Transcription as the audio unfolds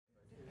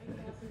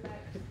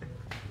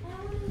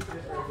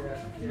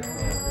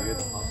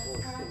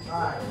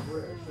Are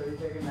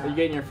you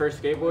getting your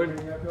first skateboard?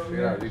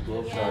 Yeah, we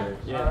globe started.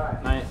 Yeah,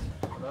 nice.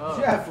 Oh.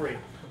 Jeffrey.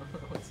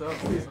 What's up?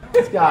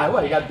 This guy,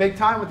 what, you got big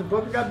time with the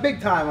book? You got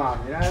big time on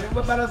him, you know what I mean?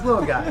 What about us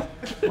little guys?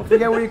 Don't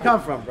forget where you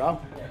come from,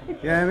 bro. You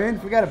know what I mean?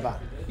 Forget about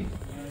it.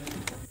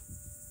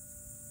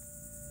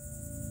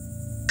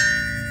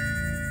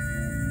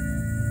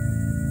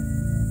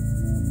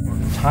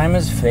 Time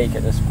is fake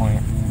at this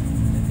point.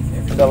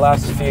 The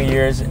last few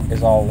years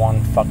is all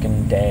one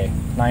fucking day.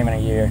 Not even a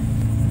year.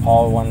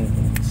 All one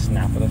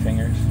snap of the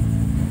fingers.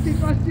 Si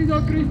tú has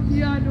sido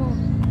cristiano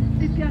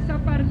y te has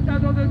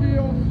apartado de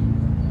Dios,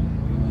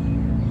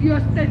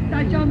 Dios te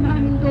está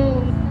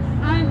llamando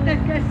antes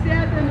que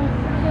sea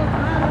demasiado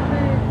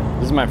tarde.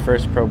 This is my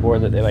first pro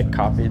board that they like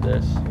copied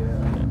this.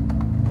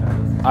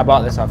 I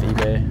bought this off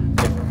eBay,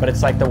 but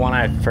it's like the one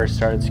I first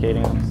started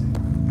skating on.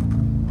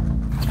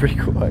 It's pretty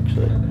cool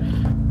actually.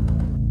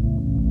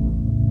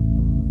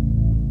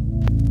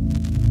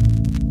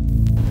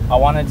 I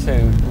wanted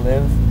to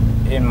live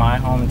in my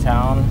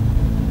hometown.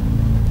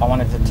 I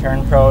wanted to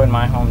turn pro in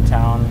my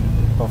hometown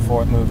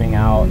before moving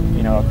out,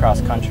 you know, across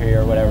country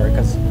or whatever,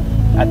 because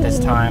at this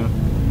time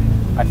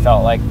I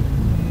felt like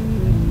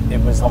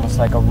it was almost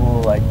like a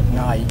rule, like,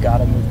 nah, you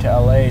gotta move to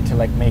LA to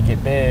like make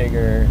it big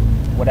or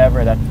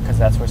whatever, that because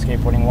that's where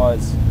skateboarding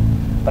was.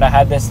 But I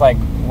had this like,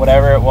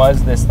 whatever it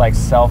was, this like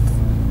self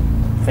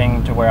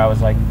thing to where I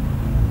was like,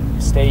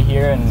 stay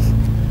here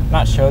and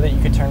not show that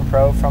you could turn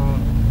pro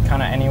from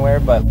kind of anywhere,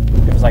 but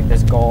it was like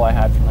this goal I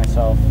had for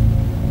myself.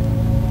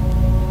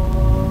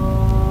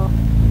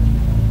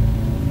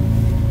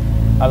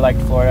 I liked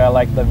Florida, I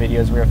liked the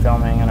videos we were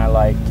filming, and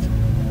I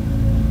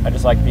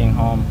just liked being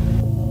home.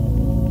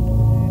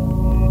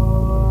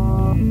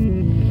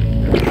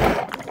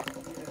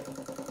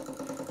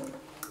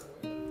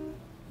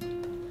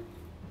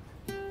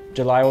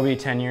 July will be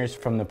 10 years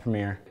from the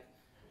premiere.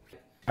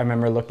 I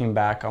remember looking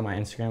back on my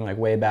Instagram, like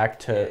way back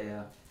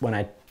to when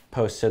I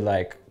posted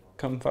like,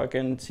 come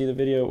fucking see the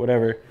video,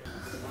 whatever.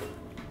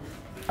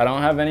 I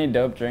don't have any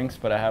dope drinks,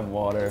 but I have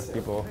water if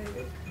people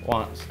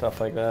want stuff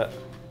like that.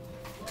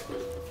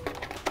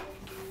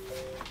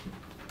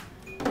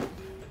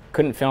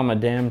 Couldn't film a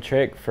damn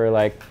trick for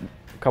like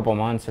a couple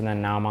months, and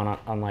then now I'm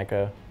on like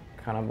a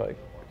kind of like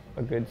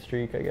a good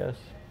streak, I guess.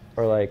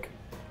 Or like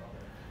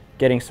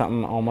getting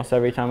something almost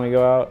every time we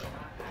go out.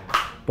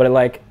 But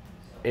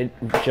it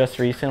just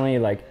recently,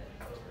 like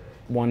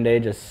one day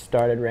just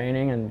started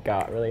raining and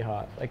got really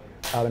hot, like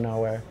out of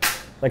nowhere.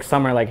 Like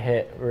summer like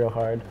hit real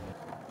hard.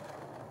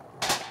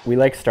 We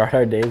like start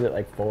our days at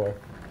like 4,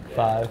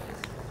 5.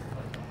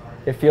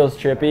 It feels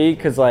trippy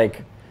because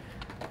like,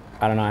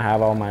 I don't know, I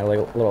have all my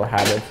little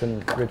habits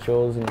and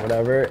rituals and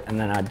whatever, and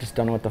then I just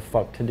don't know what the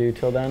fuck to do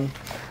till then.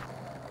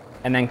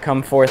 And then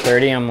come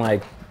 4:30, I'm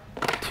like,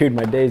 dude,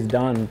 my day's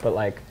done, but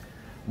like,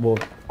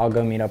 I'll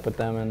go meet up with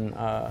them, and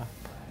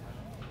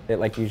it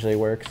like usually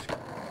works.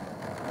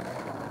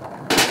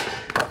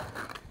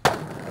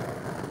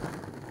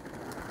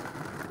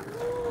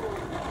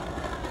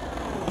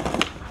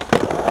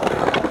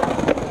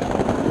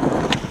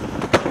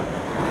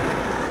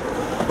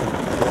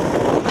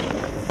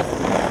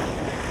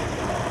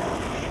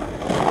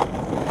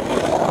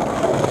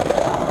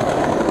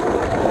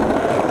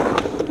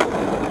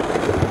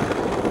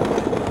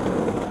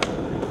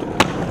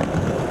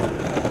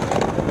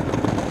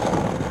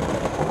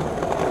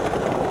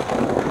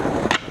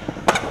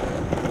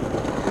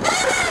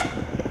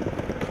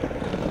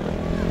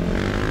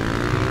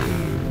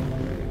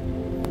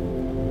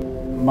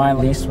 My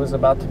lease was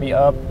about to be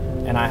up,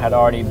 and I had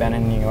already been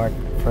in New York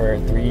for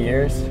 3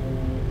 years.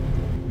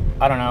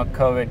 I don't know,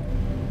 COVID,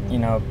 you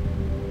know,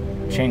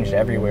 changed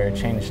everywhere,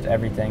 changed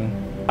everything.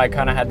 I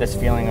kind of had this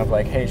feeling of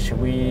like, hey, should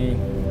we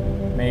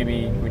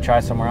try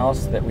somewhere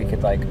else that we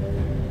could like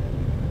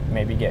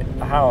maybe get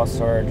a house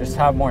or just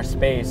have more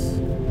space.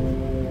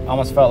 I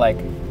almost felt like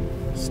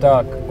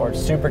stuck or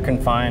super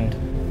confined,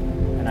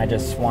 and I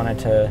just wanted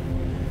to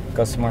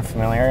go somewhere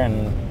familiar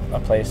and a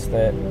place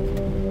that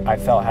I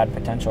felt had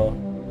potential.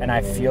 And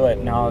I feel it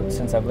now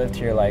since I've lived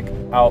here, like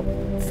out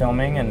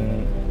filming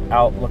and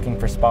out looking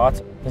for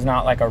spots. There's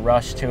not like a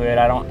rush to it.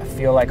 I don't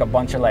feel like a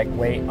bunch of like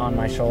weight on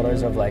my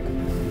shoulders of like,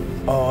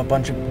 oh, a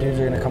bunch of dudes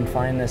are gonna come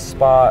find this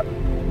spot.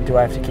 Do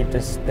I have to keep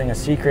this thing a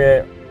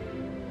secret?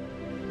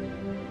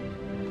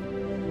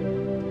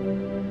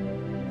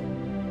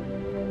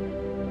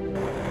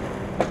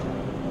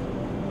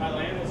 If I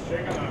land this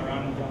trick, I'm gonna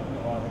run and jump in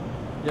the water.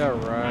 Yeah,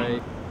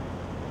 right.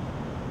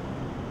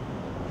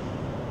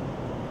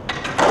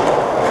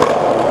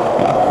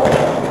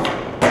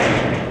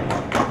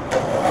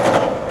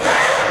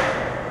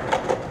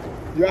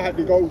 You have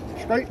to go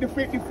straight to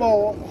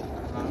 54.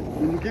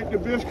 When you get to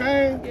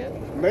Biscayne,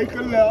 make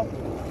a left.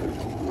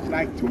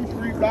 Like 2,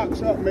 3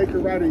 blocks up, make a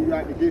right, and you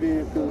have to get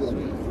in through it.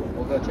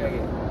 We'll go check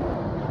it.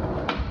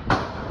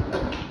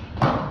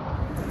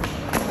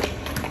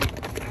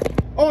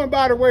 Oh, and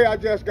by the way, I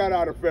just got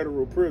out of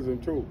federal prison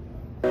too.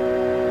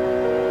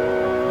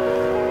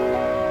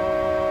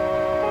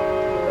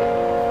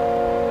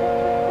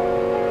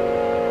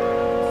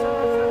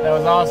 That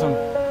was awesome.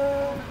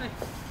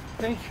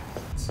 think?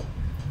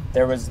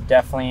 There was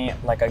definitely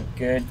like a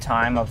good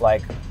time of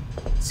like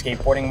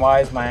skateboarding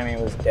wise,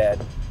 Miami was dead.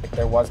 Like,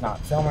 there was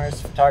not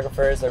filmers,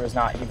 photographers, there was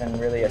not even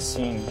really a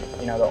scene.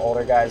 You know, the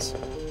older guys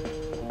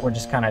were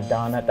just kind of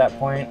done at that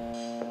point.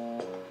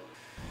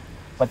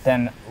 But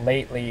then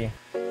lately,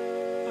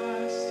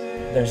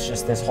 there's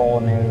just this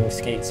whole new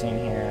skate scene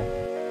here.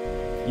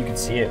 You can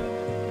see it.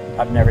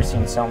 I've never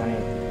seen so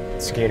many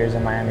skaters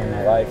in Miami in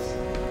my life.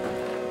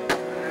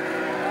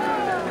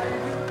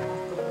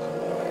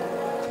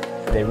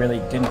 They really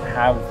didn't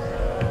have,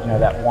 you know,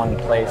 that one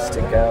place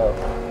to go.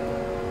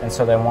 And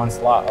so then once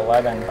Lot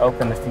 11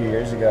 opened a few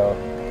years ago,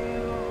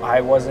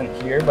 I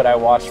wasn't here, but I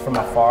watched from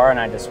afar and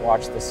I just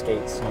watched the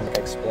skate scene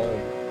explode.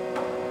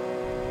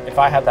 If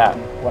I had that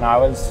when I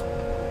was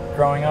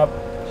growing up,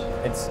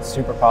 it's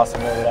super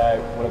possible that I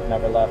would have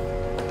never left.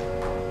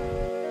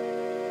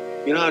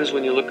 You know how it is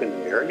when you look in the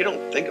mirror? You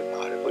don't think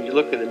about it, but you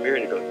look in the mirror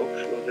and you go, oh,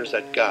 well, there's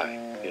that guy,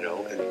 you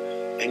know,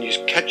 and you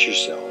catch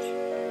yourself.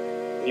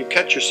 When you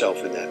catch yourself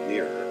in that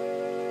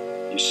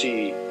mirror, you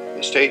see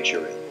the stage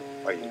you're in.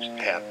 Are you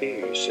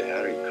happy? Are you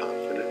sad? Are you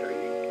confident? Are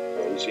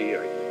you rosy?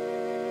 Are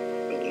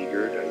you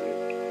beleaguered?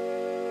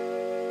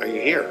 Are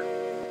you here?